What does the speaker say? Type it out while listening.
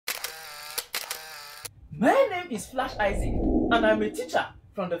My name is Flash Isaac, and I'm a teacher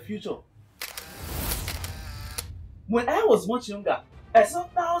from the future. When I was much younger, I saw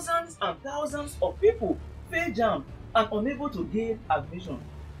thousands and thousands of people fail Jamb and unable to gain admission.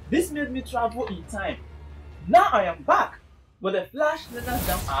 This made me travel in time. Now I am back with the Flashlearners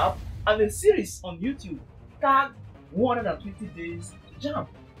Jamb app and a series on YouTube tagged 120 Days to Jamb.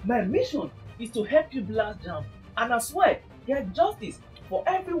 My mission is to help you blast Jamb and as well get justice for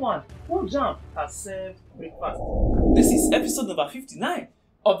everyone who Jamb has served breakfast. This is episode number 59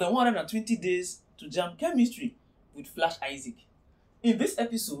 of the 120 Days to Jamb Chemistry with Flash Isaac. In this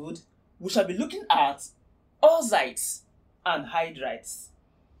episode, we shall be looking at oxides and hydrides.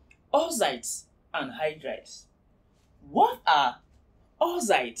 Oxides and hydrides. What are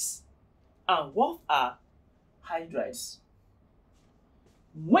oxides and what are hydrides?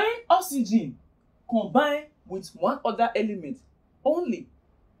 When oxygen combine with one other element only,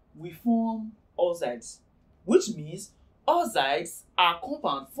 we form oxides, which means oxides are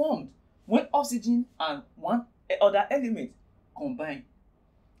compounds formed when oxygen and one other element combine.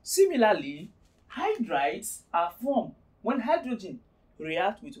 Similarly, hydrides are formed when hydrogen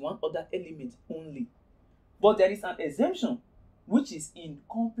reacts with one other element only. But there is an exemption, which is in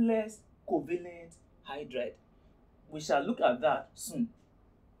complex covalent hydride. We shall look at that soon.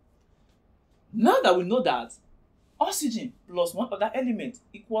 Now that we know that oxygen plus one other element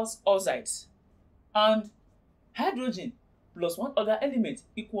equals oxides and hydrogen plus one other element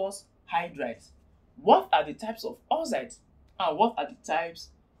equals hydrides, what are the types of oxides and what are the types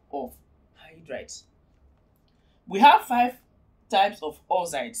of hydrides? We have 5 types of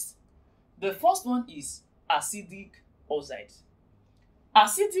oxides. The first one is acidic oxides.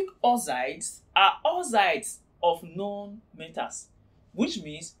 Acidic oxides are oxides of non-metals, which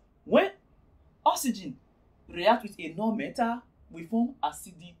means when oxygen reacts with a non-metal, we form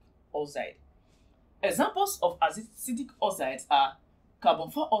acidic oxide. Examples of acidic oxides are carbon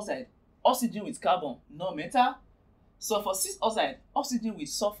 4 oxide, oxygen with carbon, non-metal. Sulfur 6 oxide, oxygen with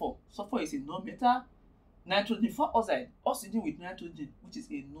sulfur, sulfur is a non-metal. Nitrogen 4 oxide, oxygen with nitrogen, which is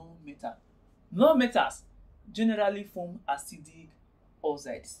a non-metal. Non-metals generally form acidic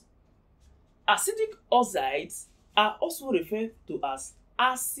oxides. Acidic oxides are also referred to as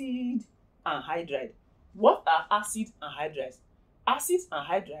acid and hydride. What are acid and hydrides? Acids and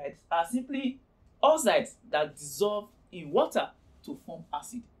hydrides are simply oxides that dissolve in water to form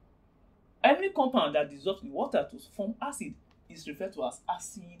acid. Any compound that dissolves in water to form acid is referred to as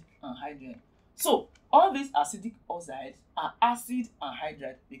acid and hydride. So all these acidic oxides are acid and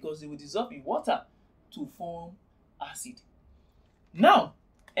hydride because they will dissolve in water to form acid. Now,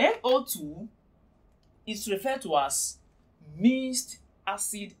 NO2 is referred to as mixed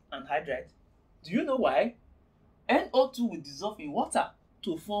acid and hydride. Do you know why? NO2 will dissolve in water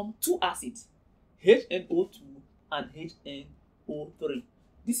to form 2 acids, HNO2 and HNO3.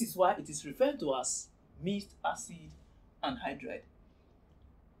 This is why it is referred to as mixed acid and hydride.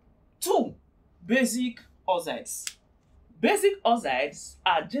 2. Basic oxides. Basic oxides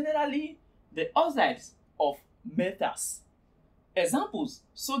are generally the oxides of metals. Examples: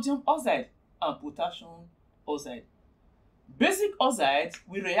 sodium oxide and potassium oxide. Basic oxides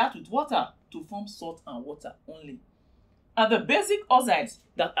will react with water to form salt and water only. And the basic oxides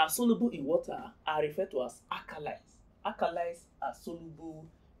that are soluble in water are referred to as alkalis. Alkalis are soluble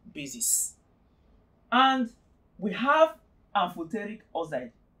bases. And we have amphoteric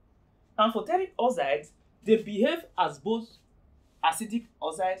oxide. Amphoteric oxides, they behave as both acidic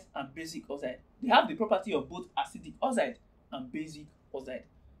oxides and basic oxide. They have the property of both acidic oxide and basic oxide.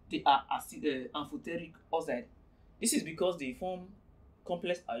 They are amphoteric oxide. This is because they form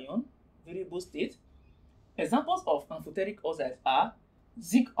complex ion, variable state. Examples of amphoteric oxides are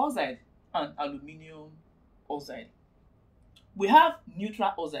zinc oxide and aluminium oxide. We have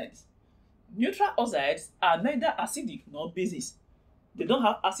neutral oxides. Neutral oxides are neither acidic nor basic. They don't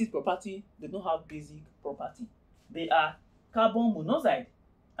have acid property, they don't have basic property. They are carbon monoxide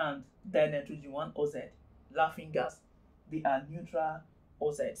and dinitrogen 1 oxide, laughing gas. They are neutral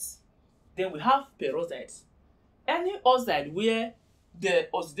oxides. Then we have peroxides. Any oxide where the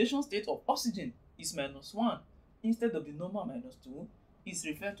oxidation state of oxygen is -1 instead of the normal -2 is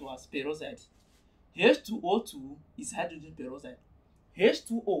referred to as peroxide. H2O2 is hydrogen peroxide.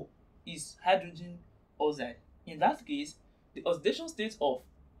 H2O is hydrogen oxide. In that case, the oxidation state of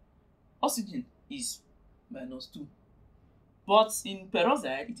oxygen is -2. But in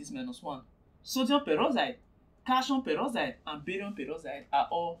peroxide, it is -1. Sodium peroxide, calcium peroxide, and barium peroxide are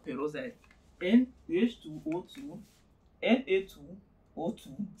all peroxide. NH2O2,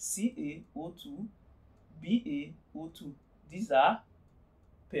 Na2O2, Ca2, 2 BaO2. These are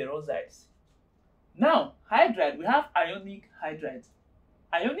peroxides. Now, hydride, we have ionic hydrides.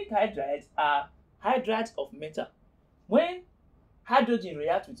 Ionic hydrides are hydrides of metal. When hydrogen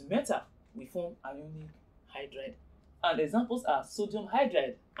reacts with metal, we form ionic hydride. And examples are sodium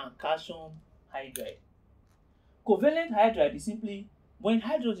hydride and calcium hydride. Covalent hydride is simply when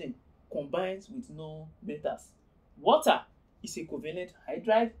hydrogen combines with non-metals. Water is a covalent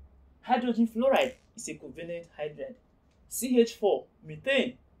hydride. Hydrogen fluoride is a covalent hydride. CH4,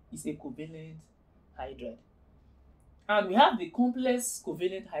 methane, is a covalent hydride. And we have the complex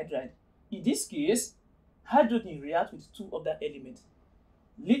covalent hydride. In this case, hydrogen reacts with two other elements,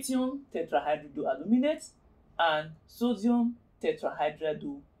 lithium tetrahydroaluminate and sodium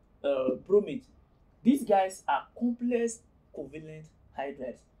tetrahydrobromate. These guys are complex covalent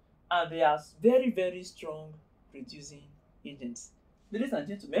hydrides and they are very, very strong reducing agents. Ladies and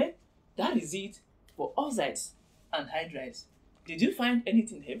gentlemen, that is it for oxides and hydrides. Did you find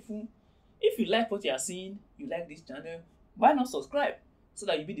anything helpful? If you like what you are seeing, you like this channel, why not subscribe so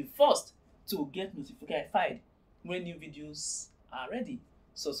that you'll be the first to get notified when new videos are ready.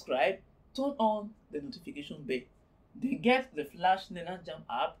 Subscribe, turn on the notification bell, then get the Flashlearners Jamb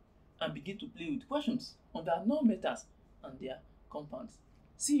app and begin to play with questions on their non-metals and their compounds.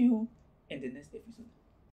 See you in the next episode.